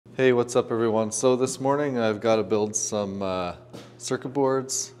Hey, what's up everyone? So this morning I've got to build some circuit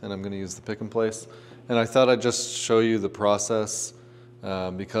boards and I'm going to use the pick and place. And I thought I'd just show you the process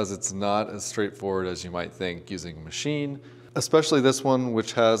because it's not as straightforward as you might think using a machine. Especially this one,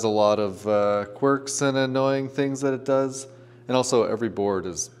 which has a lot of quirks and annoying things that it does. And also every board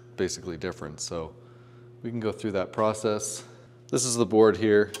is basically different, so we can go through that process. This is the board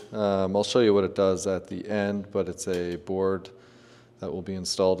here. I'll show you what it does at the end, but it's a board that will be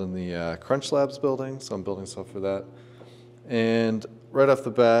installed in the Crunch Labs building, so I'm building stuff for that. And right off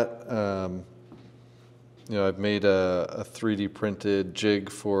the bat, I've made a 3D printed jig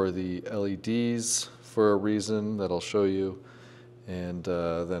for the LEDs for a reason that I'll show you. And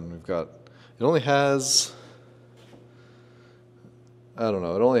then we've got, it only has, it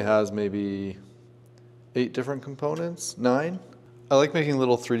only has maybe 8 different components, 9. I like making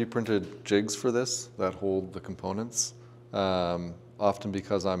little 3D printed jigs for this that hold the components. Often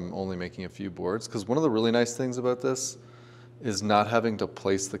because I'm only making a few boards. Because one of the really nice things about this is not having to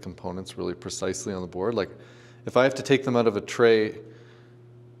place the components really precisely on the board. Like if I have to take them out of a tray,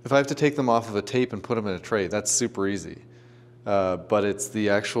 if I have to take them off of a tape and put them in a tray, that's super easy. But it's the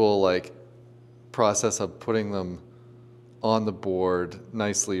actual process of putting them on the board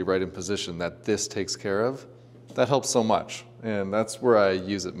nicely right in position that this takes care of. That helps so much. And that's where I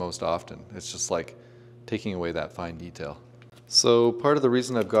use it most often. It's just like taking away that fine detail. So part of the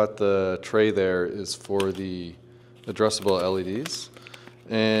reason I've got the tray there is for the addressable LEDs.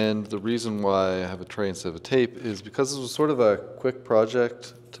 And the reason why I have a tray instead of a tape is because this was sort of a quick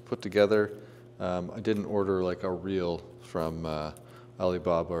project to put together. I didn't order like a reel from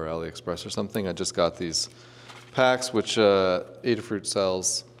Alibaba or AliExpress or something. I just got these packs which Adafruit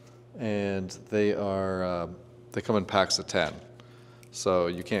sells, and they come in packs of 10. So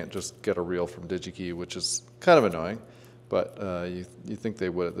you can't just get a reel from DigiKey, which is kind of annoying. But you think they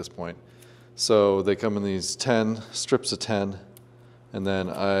would at this point. So they come in these 10 strips of 10, and then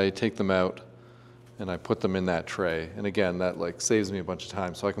I take them out and I put them in that tray. And again, that saves me a bunch of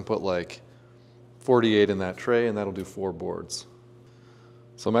time. So I can put 48 in that tray, and that'll do 4 boards.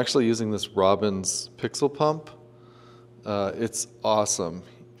 So I'm actually using this Robbins pixel pump. It's awesome.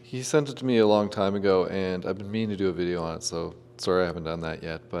 He sent it to me a long time ago, and I've been meaning to do a video on it. So sorry I haven't done that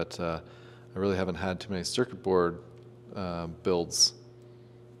yet, but I really haven't had too many circuit board builds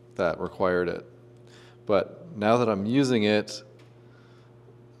that required it. But now that I'm using it,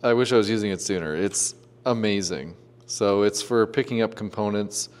 I wish I was using it sooner. It's amazing. So it's for picking up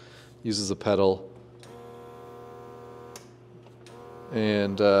components, uses a pedal,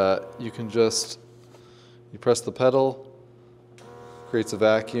 and you press the pedal, creates a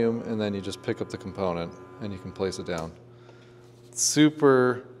vacuum, and then you just pick up the component and you can place it down.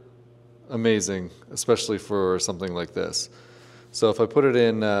 Super amazing, especially for something like this. So if I put it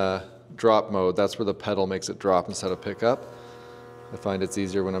in drop mode, that's where the pedal makes it drop instead of pick up. I find it's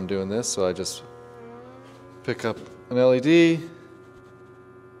easier when I'm doing this, so I just pick up an LED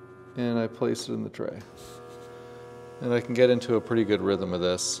and I place it in the tray. And I can get into a pretty good rhythm of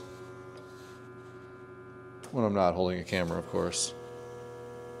this when I'm not holding a camera, of course.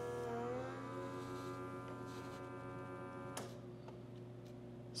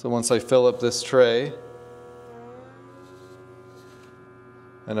 So once I fill up this tray,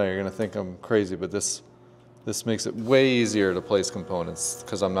 I know you're going to think I'm crazy, but this makes it way easier to place components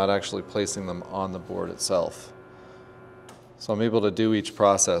because I'm not actually placing them on the board itself. So I'm able to do each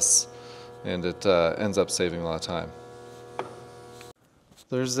process, and it ends up saving a lot of time.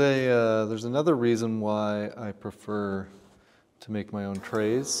 There's another reason why I prefer to make my own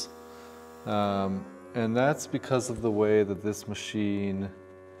trays, and that's because of the way that this machine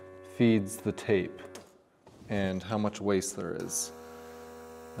feeds the tape and how much waste there is.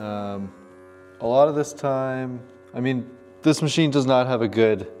 A lot of this time, this machine does not have a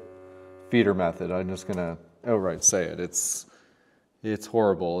good feeder method. I'm just gonna outright say it. It's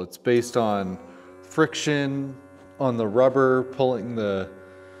horrible. It's based on friction on the rubber pulling the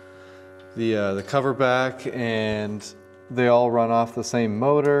cover back, and they all run off the same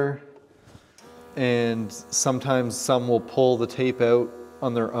motor. And sometimes some will pull the tape out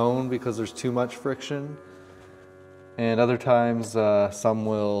on their own because there's too much friction, and other times some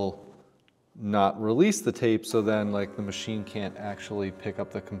will not release the tape, so then the machine can't actually pick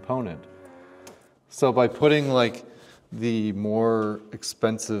up the component. So by putting the more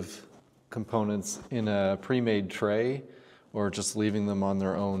expensive components in a pre-made tray or just leaving them on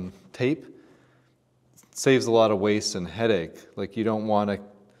their own tape, it saves a lot of waste and headache. You don't want to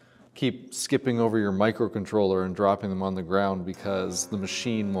keep skipping over your microcontroller and dropping them on the ground because the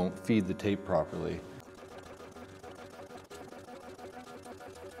machine won't feed the tape properly.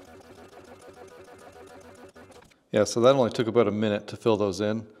 Yeah, so that only took about a minute to fill those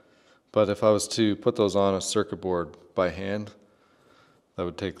in, but if I was to put those on a circuit board by hand, that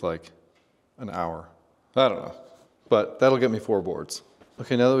would take like an hour. I don't know, but that'll get me 4 boards.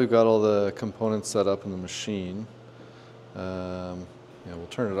 Okay, now that we've got all the components set up in the machine, yeah, we'll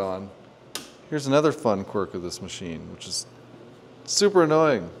turn it on. Here's another fun quirk of this machine, which is super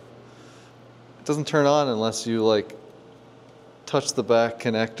annoying. It doesn't turn on unless you like touch the back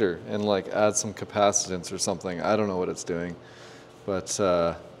connector and like add some capacitance or something. I don't know what it's doing, but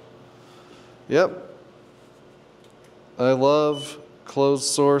yep. I love closed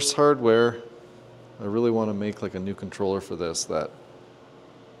source hardware. I really want to make like a new controller for this that,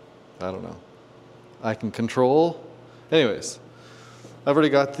 I don't know, I can control. Anyways, I've already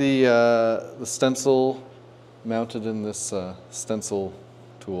got the stencil mounted in this stencil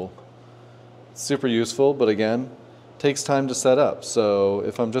tool. It's super useful, but again, takes time to set up. So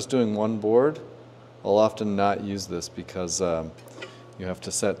if I'm just doing one board, I'll often not use this because you have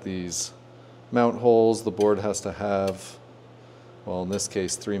to set these mount holes. The board has to have, well, in this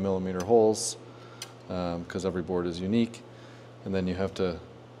case, 3mm holes because every board is unique. And then you have to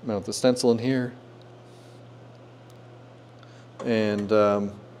mount the stencil in here and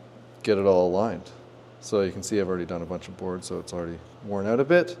get it all aligned. So you can see I've already done a bunch of boards, so it's already worn out a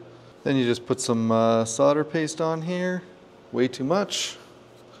bit. Then you just put some solder paste on here, way too much,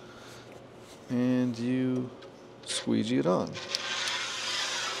 and you squeegee it on.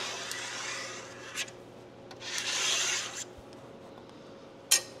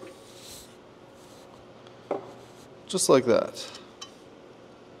 Just like that.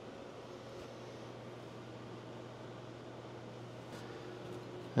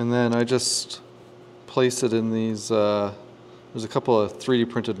 And then I just place it in these, there's a couple of 3D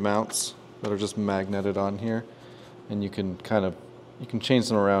printed mounts that are just magneted on here, and you can change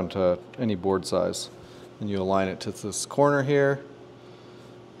them around to any board size, and you align it to this corner here.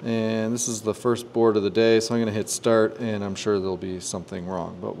 And this is the first board of the day, so I'm going to hit start, and I'm sure there'll be something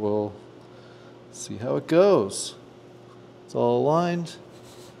wrong, but we'll see how it goes. It's all aligned.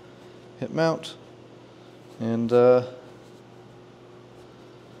 Hit mount, and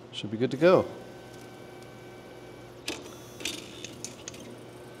should be good to go.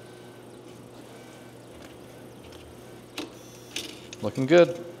 Looking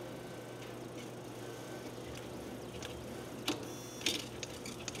good.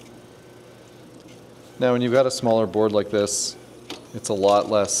 Now when you've got a smaller board like this, it's a lot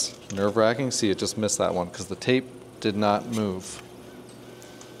less nerve-wracking. See, it just missed that one because the tape did not move.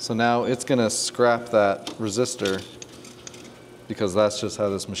 So now it's going to scrap that resistor because that's just how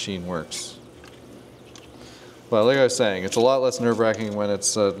this machine works. But like I was saying, it's a lot less nerve-wracking when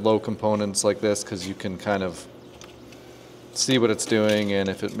it's low components like this because you can kind of see what it's doing, and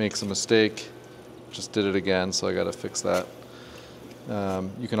if it makes a mistake, just did it again, so I got to fix that.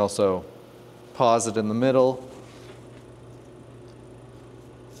 You can also pause it in the middle.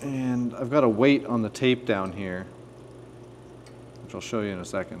 And I've got a weight on the tape down here, which I'll show you in a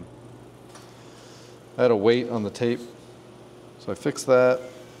second. I had a weight on the tape, so I fixed that.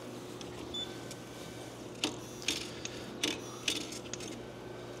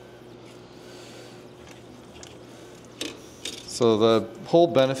 So the whole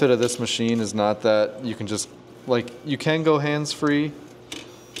benefit of this machine is not that you can just, like, you can go hands-free,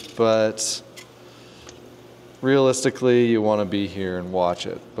 but realistically you want to be here and watch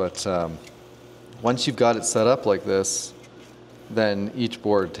it. But once you've got it set up like this, then each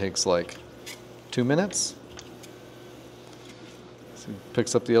board takes like 2 minutes. So it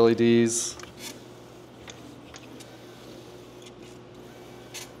picks up the LEDs.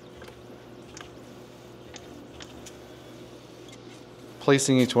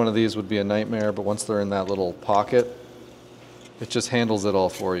 Placing each one of these would be a nightmare, but once they're in that little pocket, it just handles it all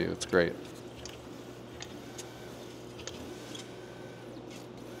for you. It's great.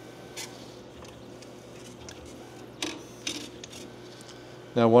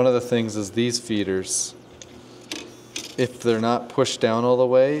 Now, one of the things is these feeders, if they're not pushed down all the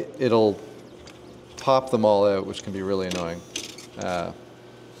way, it'll pop them all out, which can be really annoying.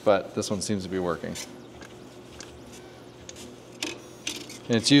 But this one seems to be working.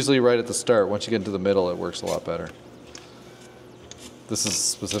 And it's usually right at the start. Once you get into the middle, it works a lot better. This is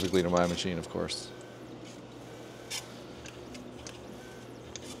specifically to my machine, of course.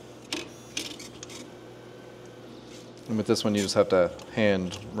 And with this one, you just have to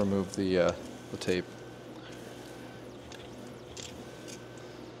hand remove the tape.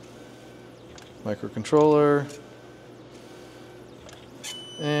 Microcontroller.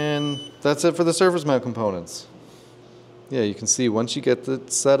 And that's it for the surface mount components. Yeah, you can see once you get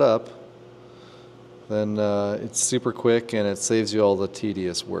it set up, then it's super quick and it saves you all the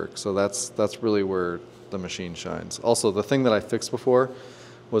tedious work. So that's really where the machine shines. Also, the thing that I fixed before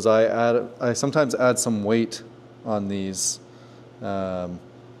was I sometimes add some weight on these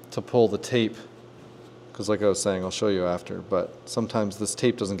to pull the tape, because like I was saying, I'll show you after, but sometimes this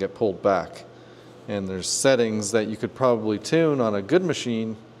tape doesn't get pulled back. And there's settings that you could probably tune on a good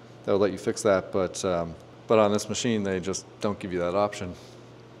machine that would let you fix that, but on this machine, they just don't give you that option.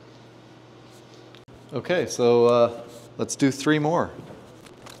 Okay, so let's do 3 more.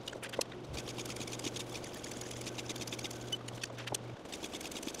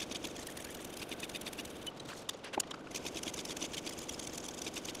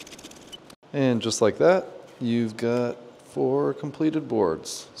 And just like that, you've got 4 completed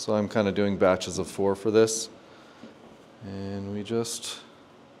boards. So I'm kind of doing batches of 4 for this. And we just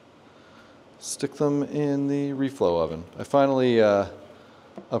stick them in the reflow oven. I finally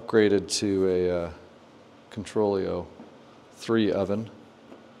upgraded to a Controlio 3 oven,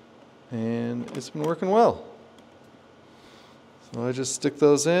 and it's been working well. So I just stick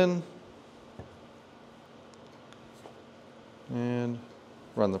those in and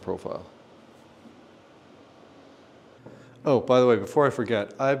run the profile. Oh, by the way, before I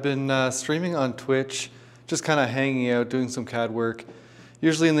forget, I've been streaming on Twitch, just kind of hanging out, doing some CAD work,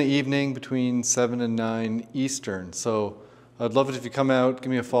 usually in the evening between 7 and 9 Eastern. So I'd love it if you come out,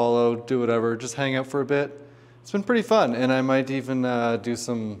 give me a follow, do whatever, just hang out for a bit. It's been pretty fun, and I might even do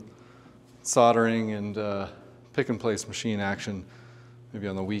some soldering and pick and place machine action, maybe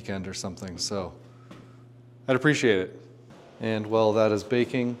on the weekend or something. So I'd appreciate it. And while that is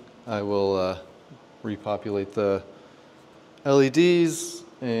baking, I will repopulate the LEDs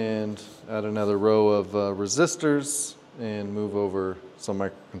and add another row of resistors and move over some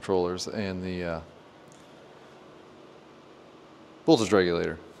microcontrollers and the voltage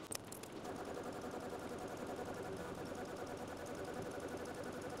regulator.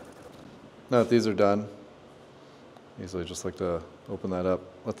 Now that these are done, I usually just like to open that up,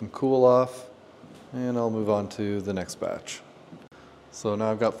 let them cool off, and I'll move on to the next batch. So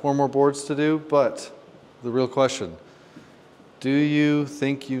now I've got 4 more boards to do, but the real question, do you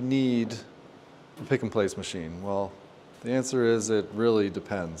think you need a pick and place machine? Well, the answer is it really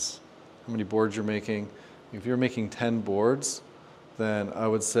depends how many boards you're making. If you're making 10 boards, then I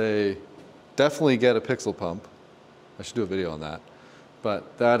would say definitely get a pixel pump. I should do a video on that.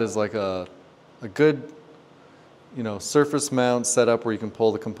 But that is like a good, surface mount setup where you can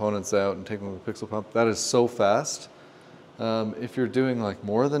pull the components out and take them with a pixel pump. That is so fast. If you're doing like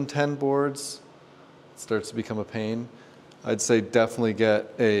more than 10 boards, it starts to become a pain. I'd say definitely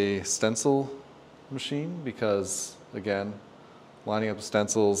get a stencil machine because, again, lining up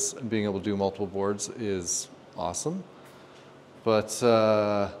stencils and being able to do multiple boards is awesome. But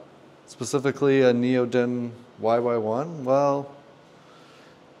specifically a Neoden YY1, well,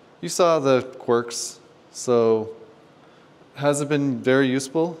 you saw the quirks, so has it been very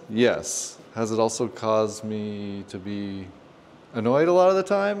useful? Yes. Has it also caused me to be annoyed a lot of the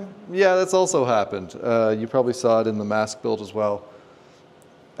time? Yeah, that's also happened. You probably saw it in the mask build as well.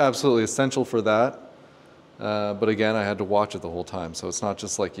 Absolutely essential for that. But again, I had to watch it the whole time, so it's not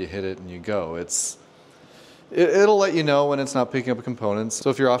just like you hit it and you go. It'll let you know when it's not picking up components. So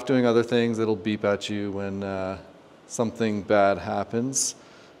if you're off doing other things, it'll beep at you when something bad happens,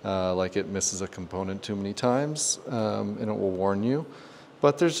 like it misses a component too many times, and it will warn you.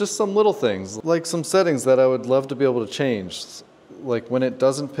 But there's just some little things, like some settings that I would love to be able to change. Like when it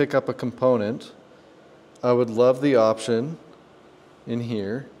doesn't pick up a component, I would love the option in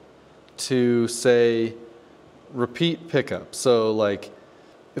here to say repeat pickup. So like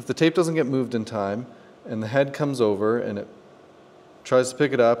if the tape doesn't get moved in time and the head comes over and it tries to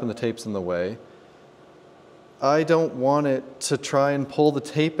pick it up and the tape's in the way, I don't want it to try and pull the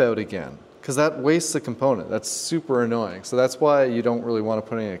tape out again, because that wastes a component. That's super annoying. So that's why you don't really want to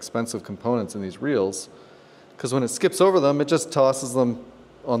put any expensive components in these reels, because when it skips over them, it just tosses them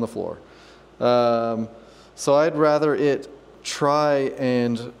on the floor. So I'd rather it try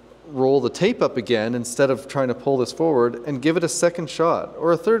and roll the tape up again instead of trying to pull this forward, and give it a second shot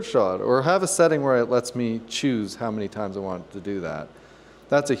or a third shot, or have a setting where it lets me choose how many times I want to do that.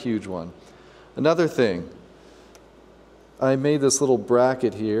 That's a huge one. Another thing, I made this little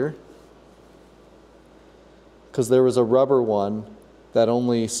bracket here because there was a rubber one that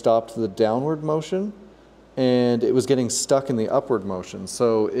only stopped the downward motion, and it was getting stuck in the upward motion.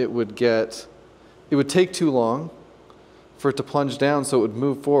 So it would take too long for it to plunge down, so it would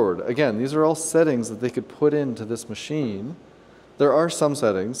move forward. Again, these are all settings that they could put into this machine. There are some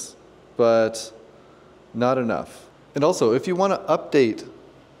settings, but not enough. And also, if you want to update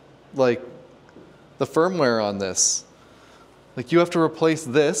like the firmware on this. Like you have to replace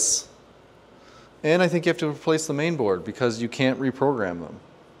this, and I think you have to replace the main board because you can't reprogram them.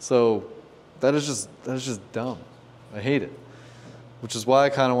 So that is just dumb. I hate it. Which is why I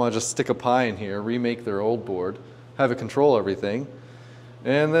kind of want to just stick a pie in here, remake their old board, have it control everything,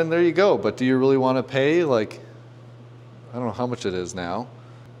 and then there you go. But do you really want to pay, like, I don't know how much it is now,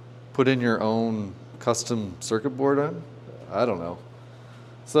 put in your own custom circuit board on? I don't know.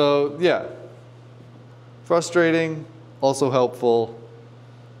 So yeah, frustrating, also helpful.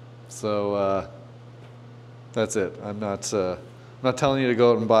 So that's it. I'm not telling you to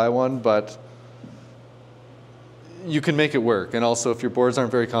go out and buy one, but you can make it work. And also, if your boards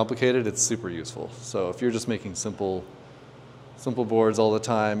aren't very complicated, it's super useful. So if you're just making simple boards all the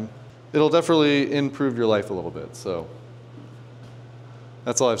time, it'll definitely improve your life a little bit. So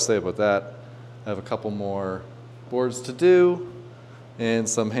that's all I have to say about that. I have a couple more boards to do and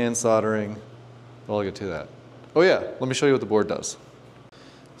some hand soldering, but I'll get to that. Oh yeah, let me show you what the board does.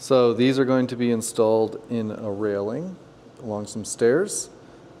 So these are going to be installed in a railing along some stairs,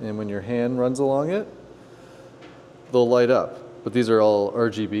 and when your hand runs along it, they'll light up. But these are all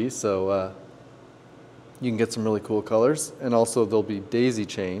RGB, so you can get some really cool colors, and also they'll be daisy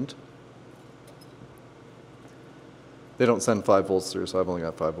chained. They don't send 5 volts through, so I've only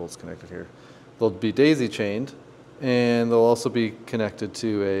got 5 volts connected here. They'll be daisy chained, and they'll also be connected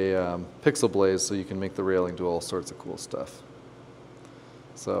to a pixel blaze, so you can make the railing do all sorts of cool stuff.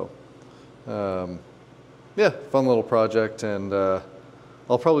 So, yeah, fun little project, and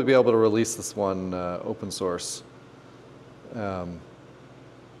I'll probably be able to release this one open source.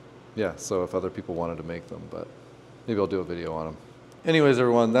 Yeah, so if other people wanted to make them, but maybe I'll do a video on them. Anyways,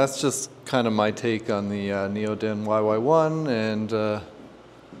 everyone, that's just kind of my take on the Neoden YY1, and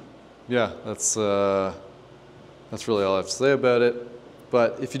yeah, that's really all I have to say about it.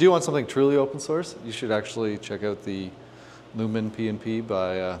 But if you do want something truly open source, you should actually check out the Lumen PNP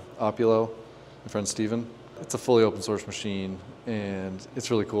by Opulo, my friend Steven. It's a fully open source machine, and it's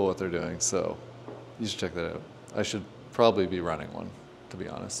really cool what they're doing, so you should check that out. I should probably be running one, to be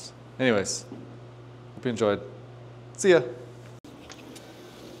honest. Anyways, hope you enjoyed. See ya.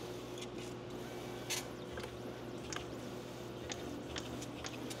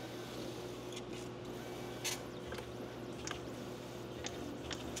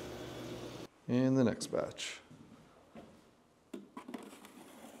 And the next batch.